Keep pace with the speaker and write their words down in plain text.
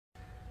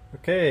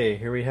Okay,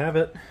 here we have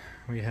it.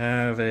 We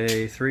have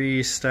a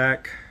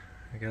 3-stack,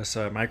 I guess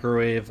a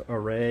microwave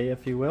array,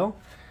 if you will.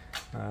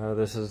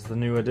 This is the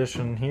new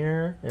addition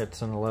here.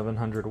 It's an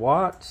 1100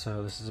 watt,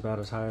 so this is about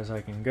as high as I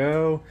can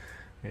go.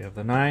 We have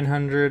the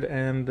 900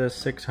 and the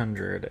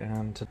 600,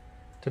 and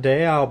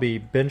today I'll be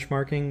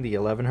benchmarking the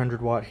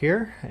 1100 watt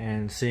here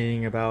and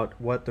seeing about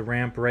what the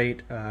ramp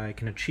rate I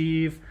can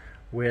achieve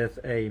with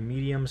a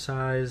medium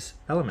size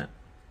element.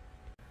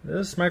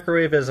 This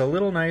microwave is a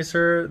little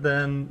nicer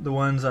than the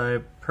ones I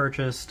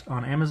purchased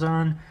on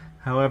Amazon.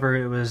 However,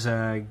 it was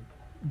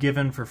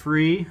given for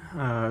free.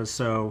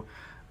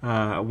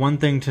 One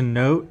thing to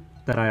note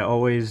that I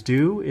always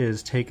do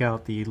is take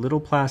out the little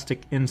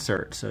plastic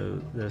insert.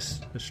 So this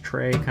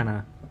tray kind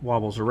of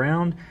wobbles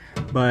around,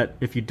 but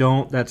if you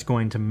don't, that's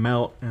going to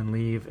melt and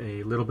leave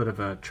a little bit of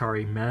a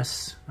charry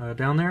mess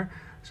down there.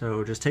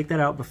 So just take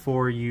that out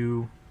before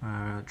you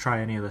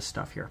try any of this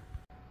stuff here.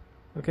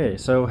 Okay,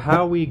 so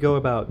how we go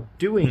about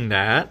doing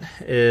that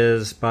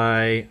is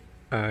by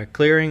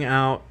clearing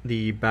out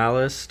the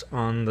ballast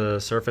on the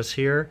surface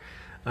here,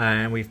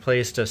 and we've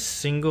placed a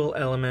single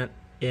element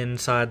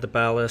inside the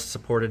ballast,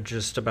 supported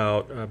just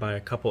about by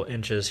a couple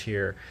inches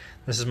here.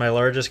 This is my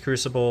largest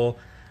crucible.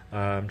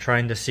 I'm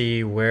trying to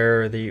see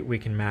where we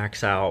can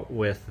max out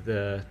with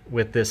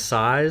this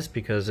size,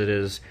 because it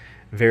is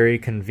very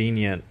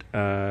convenient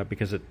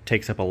because it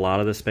takes up a lot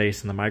of the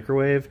space in the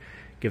microwave.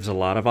 Gives a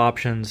lot of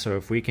options, so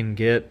if we can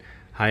get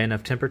high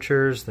enough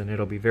temperatures, then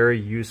it'll be very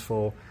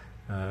useful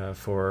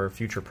for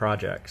future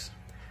projects.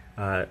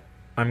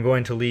 I'm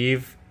going to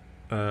leave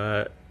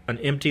an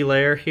empty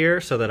layer here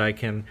so that I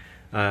can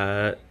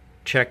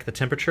check the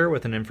temperature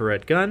with an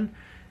infrared gun,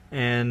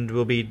 and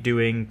we'll be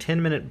doing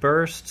 10-minute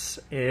bursts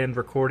and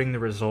recording the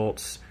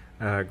results,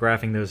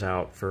 graphing those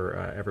out for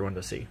everyone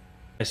to see.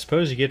 I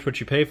suppose you get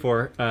what you pay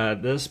for.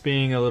 This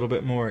being a little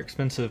bit more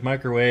expensive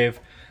microwave,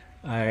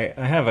 I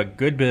have a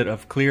good bit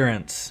of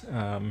clearance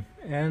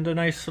and a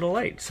nice little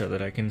light so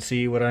that I can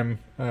see what I'm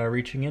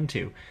reaching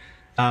into.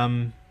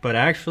 But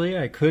actually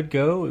I could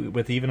go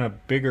with even a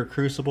bigger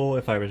crucible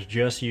if I was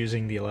just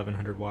using the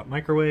 1100 watt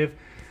microwave,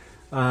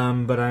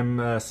 but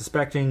I'm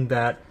suspecting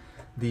that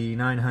the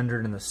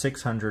 900 and the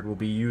 600 will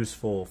be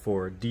useful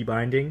for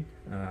debinding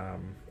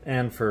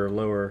and for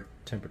lower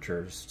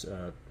temperatures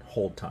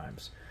hold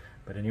times.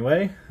 But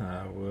anyway,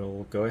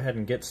 we'll go ahead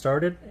and get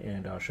started,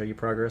 and I'll show you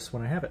progress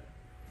when I have it.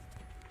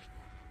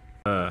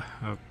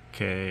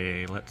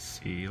 Okay, let's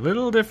see. A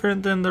little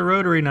different than the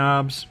rotary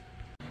knobs.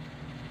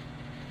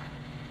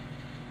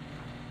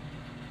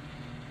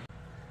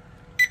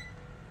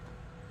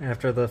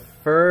 After the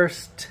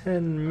first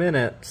 10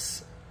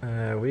 minutes,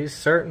 we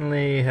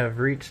certainly have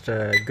reached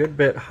a good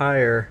bit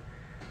higher.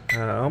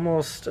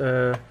 Almost,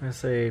 I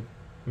say,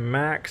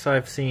 max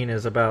I've seen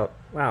is about,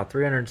 wow,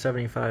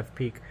 375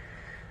 peak.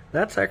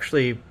 That's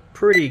actually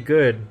pretty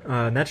good,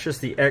 and that's just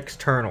the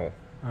external.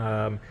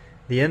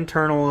 The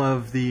internal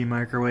of the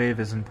microwave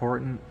is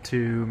important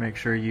to make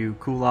sure you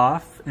cool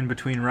off in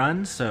between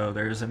runs. So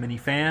there's a mini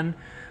fan,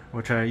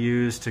 which I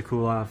use to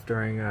cool off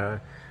during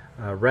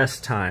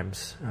rest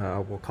times,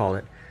 we'll call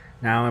it.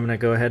 Now I'm going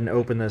to go ahead and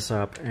open this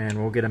up, and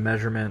we'll get a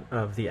measurement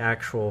of the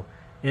actual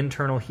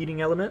internal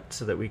heating element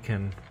so that we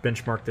can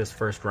benchmark this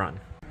first run.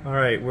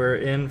 Alright, we're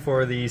in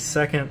for the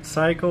second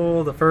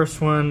cycle. The first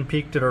one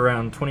peaked at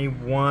around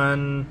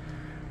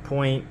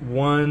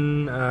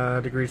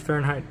 21.1 degrees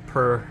Fahrenheit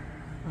per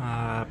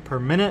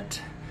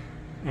minute,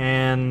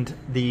 and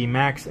the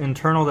max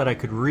internal that I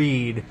could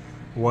read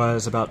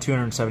was about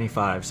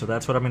 275, so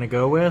that's what I'm going to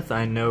go with.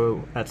 I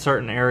know at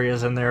certain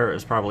areas in there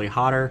it's probably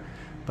hotter,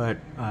 but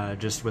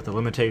just with the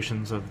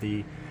limitations of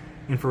the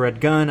infrared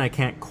gun, I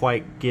can't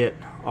quite get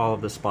all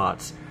of the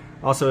spots.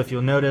 Also, if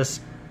you'll notice,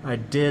 I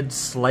did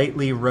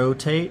slightly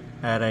rotate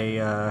at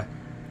a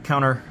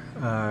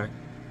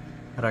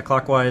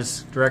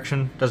clockwise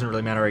direction. Doesn't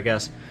really matter, I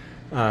guess.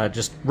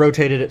 Just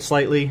rotated it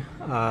slightly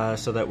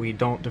so that we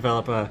don't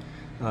develop a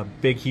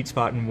big heat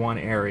spot in one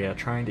area,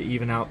 trying to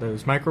even out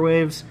those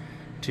microwaves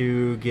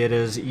to get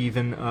as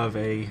even of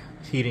a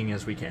heating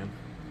as we can.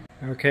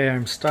 Okay,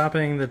 I'm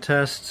stopping the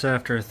tests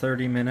after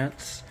 30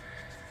 minutes.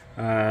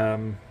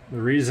 The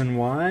reason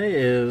why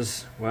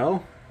is,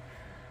 well,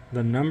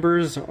 the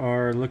numbers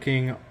are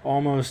looking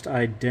almost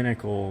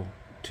identical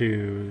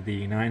to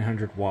the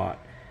 900 watt,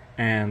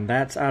 and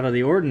that's out of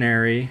the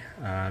ordinary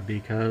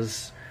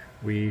because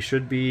we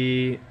should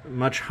be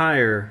much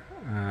higher,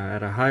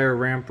 at a higher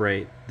ramp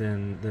rate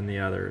than the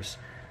others.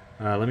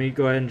 Let me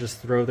go ahead and just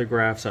throw the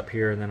graphs up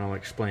here, and then I'll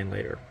explain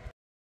later.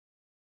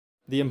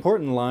 The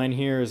important line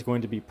here is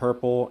going to be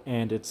purple,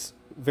 and it's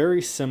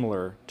very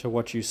similar to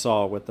what you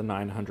saw with the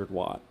 900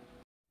 watt.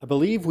 I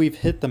believe we've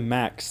hit the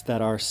max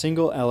that our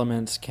single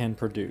elements can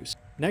produce.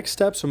 Next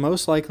steps will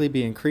most likely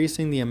be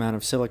increasing the amount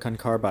of silicon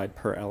carbide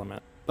per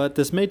element, but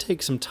this may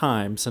take some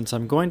time since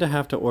I'm going to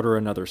have to order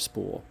another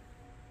spool.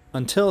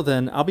 Until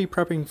then, I'll be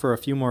prepping for a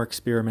few more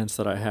experiments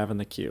that I have in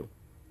the queue.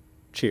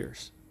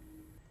 Cheers.